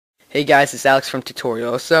Hey guys, it's Alex from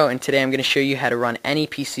Tutorialso, and today I'm going to show you how to run any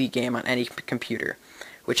PC game on any computer,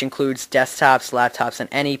 which includes desktops, laptops, and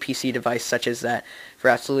any PC device such as that for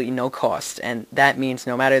absolutely no cost. And that means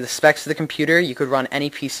no matter the specs of the computer, you could run any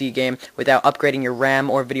PC game without upgrading your RAM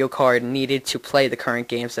or video card needed to play the current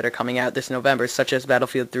games that are coming out this November, such as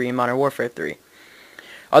Battlefield 3 and Modern Warfare 3.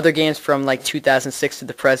 Other games from like 2006 to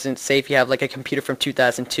the present, say if you have like a computer from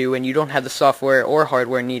 2002 and you don't have the software or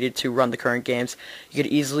hardware needed to run the current games, you could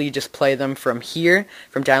easily just play them from here,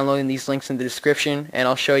 from downloading these links in the description, and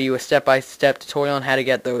I'll show you a step-by-step tutorial on how to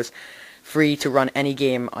get those free to run any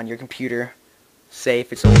game on your computer, say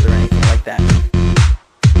if it's old or anything like that.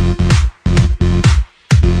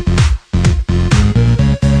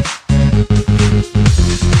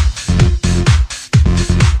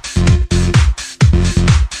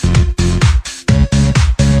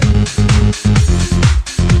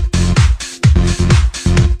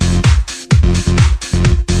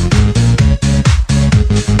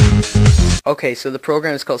 Okay, so the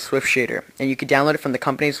program is called SwiftShader, and you can download it from the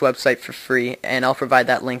company's website for free, and I'll provide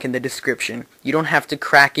that link in the description. You don't have to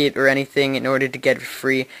crack it or anything in order to get it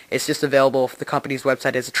free. It's just available for the company's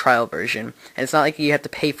website as a trial version. And it's not like you have to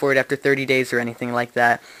pay for it after 30 days or anything like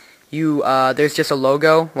that. There's just a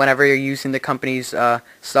logo whenever you're using the company's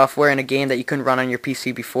software in a game that you couldn't run on your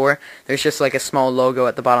PC before. There's just like a small logo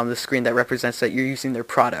at the bottom of the screen that represents that you're using their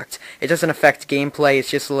product. It doesn't affect gameplay,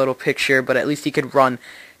 it's just a little picture, but at least you could run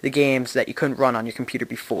the games that you couldn't run on your computer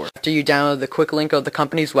before. After you download the quick link of the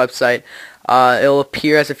company's website, it'll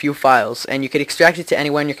appear as a few files, and you could extract it to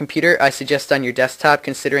anywhere on your computer. I suggest on your desktop,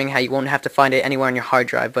 considering how you won't have to find it anywhere on your hard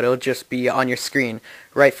drive, but it'll just be on your screen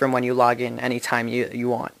right from when you log in anytime you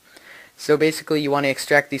want. So basically you want to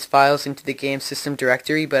extract these files into the game system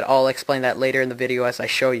directory, but I'll explain that later in the video as I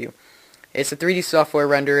show you. It's a 3D software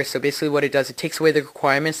renderer, so basically what it does, it takes away the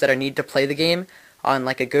requirements that are needed to play the game on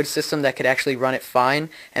like a good system that could actually run it fine,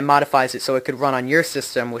 and modifies it so it could run on your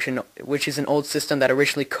system, which is an old system that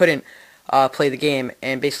originally couldn't play the game,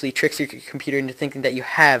 and basically tricks your computer into thinking that you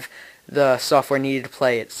have the software needed to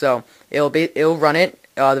play it. So it'll run it.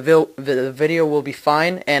 The video will be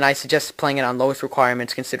fine, and I suggest playing it on lowest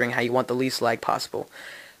requirements considering how you want the least lag possible.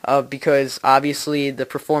 Because obviously the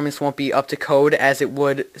performance won't be up to code as it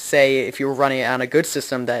would, say, if you were running it on a good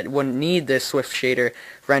system that wouldn't need this SwiftShader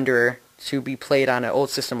renderer to be played on an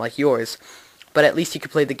old system like yours. But at least you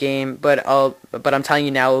could play the game, but I'm telling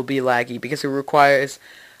you now it'll be laggy because it requires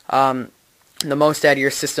the most out of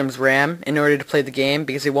your system's RAM in order to play the game,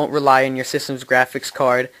 because it won't rely on your system's graphics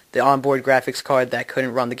card, the onboard graphics card that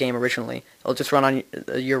couldn't run the game originally. It'll just run on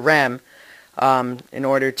your RAM in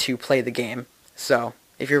order to play the game. So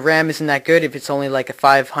if your RAM isn't that good, if it's only like a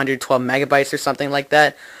 512 megabytes or something like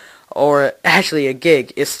that, or actually a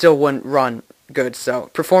gig, it still wouldn't run good. So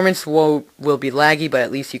performance will be laggy, but at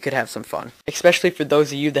least you could have some fun. Especially for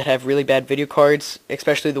those of you that have really bad video cards,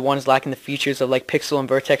 especially the ones lacking the features of like pixel and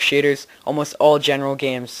vertex shaders. Almost all general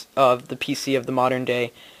games of the PC of the modern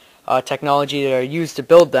day technology that are used to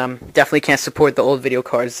build them definitely can't support the old video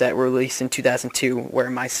cards that were released in 2002 where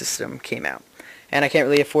my system came out. And I can't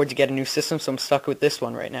really afford to get a new system, so I'm stuck with this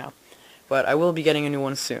one right now. But I will be getting a new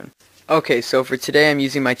one soon. Okay, so for today I'm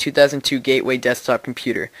using my 2002 Gateway desktop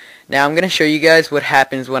computer. Now I'm going to show you guys what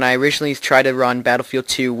happens when I originally tried to run Battlefield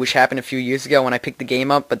 2, which happened a few years ago when I picked the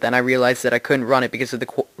game up, but then I realized that I couldn't run it because of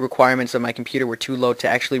the requirements of my computer were too low to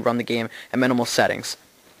actually run the game at minimal settings.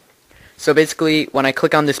 So basically, when I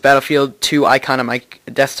click on this Battlefield 2 icon on my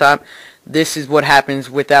desktop, this is what happens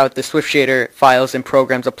without the SwiftShader files and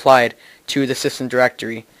programs applied to the system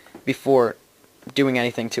directory before doing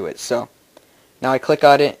anything to it. So now I click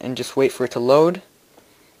on it and just wait for it to load.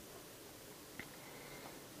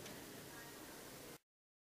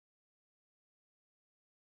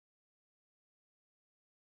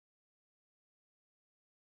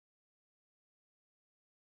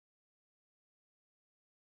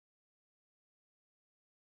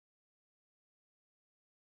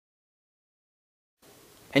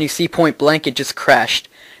 And you see point blank it just crashed.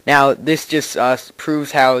 Now this just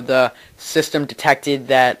proves how the system detected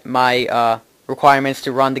that my requirements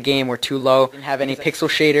to run the game were too low. Didn't have any pixel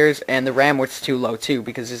shaders, and the RAM was too low too,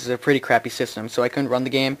 because this is a pretty crappy system, so I couldn't run the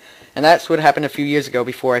game. And that's what happened a few years ago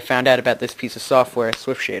before I found out about this piece of software,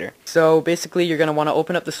 SwiftShader. So basically you're going to want to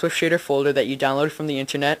open up the SwiftShader folder that you downloaded from the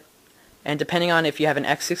internet, and depending on if you have an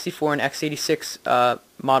x64 and x86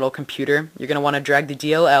 model computer, you're going to want to drag the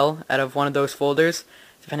DLL out of one of those folders,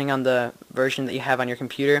 depending on the version that you have on your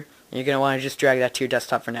computer, and you're going to want to just drag that to your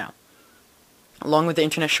desktop for now. Along with the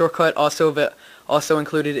internet shortcut, also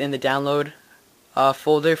included in the download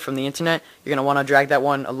folder from the internet, you're going to want to drag that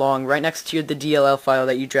one along right next to the DLL file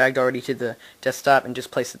that you dragged already to the desktop and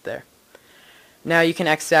just place it there. Now you can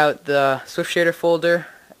X out the SwiftShader folder,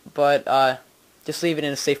 but just leave it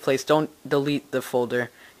in a safe place. Don't delete the folder.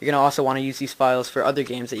 You're going to also want to use these files for other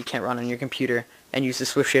games that you can't run on your computer and use the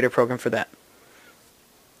SwiftShader program for that.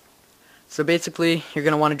 So basically, you're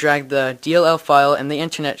going to want to drag the DLL file and the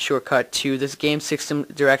internet shortcut to this game system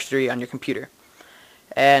directory on your computer.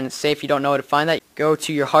 And say if you don't know how to find that, go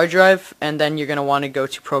to your hard drive, and then you're going to want to go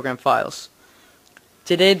to Program Files.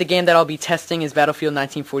 Today, the game that I'll be testing is Battlefield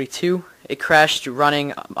 1942. It crashed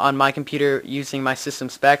running on my computer using my system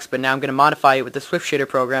specs, but now I'm going to modify it with the SwiftShader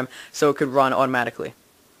program so it could run automatically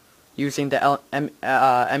using the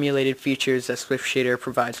emulated features that SwiftShader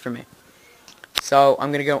provides for me. So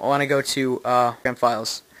I'm going to want to go to Program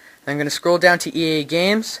Files. Then I'm going to scroll down to EA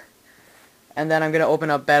Games, and then I'm going to open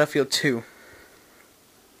up Battlefield 2.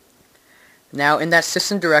 Now in that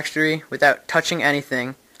system directory, without touching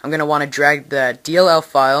anything, I'm going to want to drag the DLL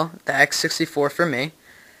file, the x64 for me,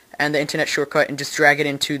 and the internet shortcut, and just drag it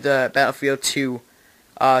into the Battlefield 2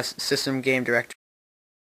 system game directory.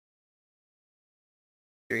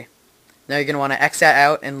 Now you're going to want to X that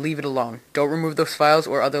out and leave it alone. Don't remove those files,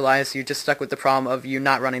 or otherwise you're just stuck with the problem of you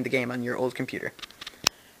not running the game on your old computer.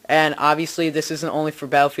 And obviously this isn't only for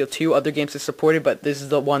Battlefield 2, other games are supported, but this is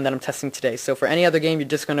the one that I'm testing today. So for any other game, you're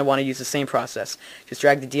just going to want to use the same process. Just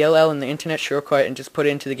drag the DLL and the internet shortcut and just put it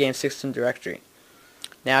into the game system directory.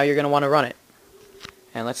 Now you're going to want to run it.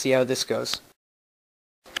 And let's see how this goes.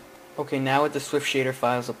 Okay, now with the SwiftShader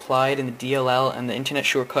files applied and the DLL and the internet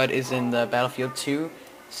shortcut is in the Battlefield 2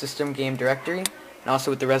 system game directory, and also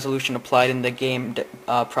with the resolution applied in the game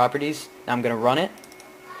properties, now I'm going to run it.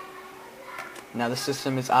 Now the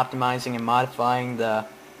system is optimizing and modifying the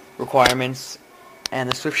requirements, and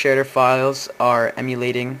the SwiftShader files are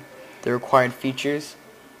emulating the required features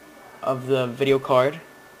of the video card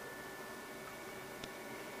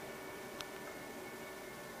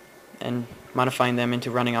and modifying them into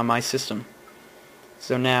running on my system.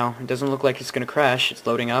 So now it doesn't look like it's going to crash. It's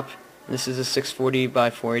loading up. This is a 640 by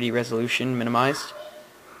 480 resolution minimized.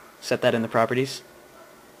 Set that in the properties.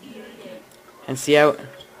 And see how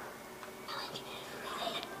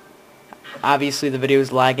obviously the video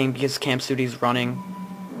is lagging because Cam Studio is running.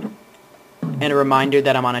 And a reminder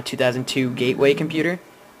that I'm on a 2002 Gateway computer,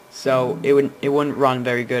 so it wouldn't run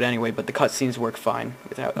very good anyway, but the cutscenes work fine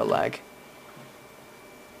without a lag.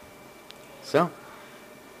 So,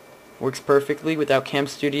 works perfectly without Cam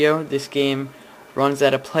Studio. This game runs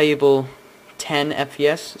at a playable 10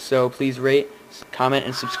 FPS, so please rate, comment,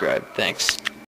 and subscribe. Thanks.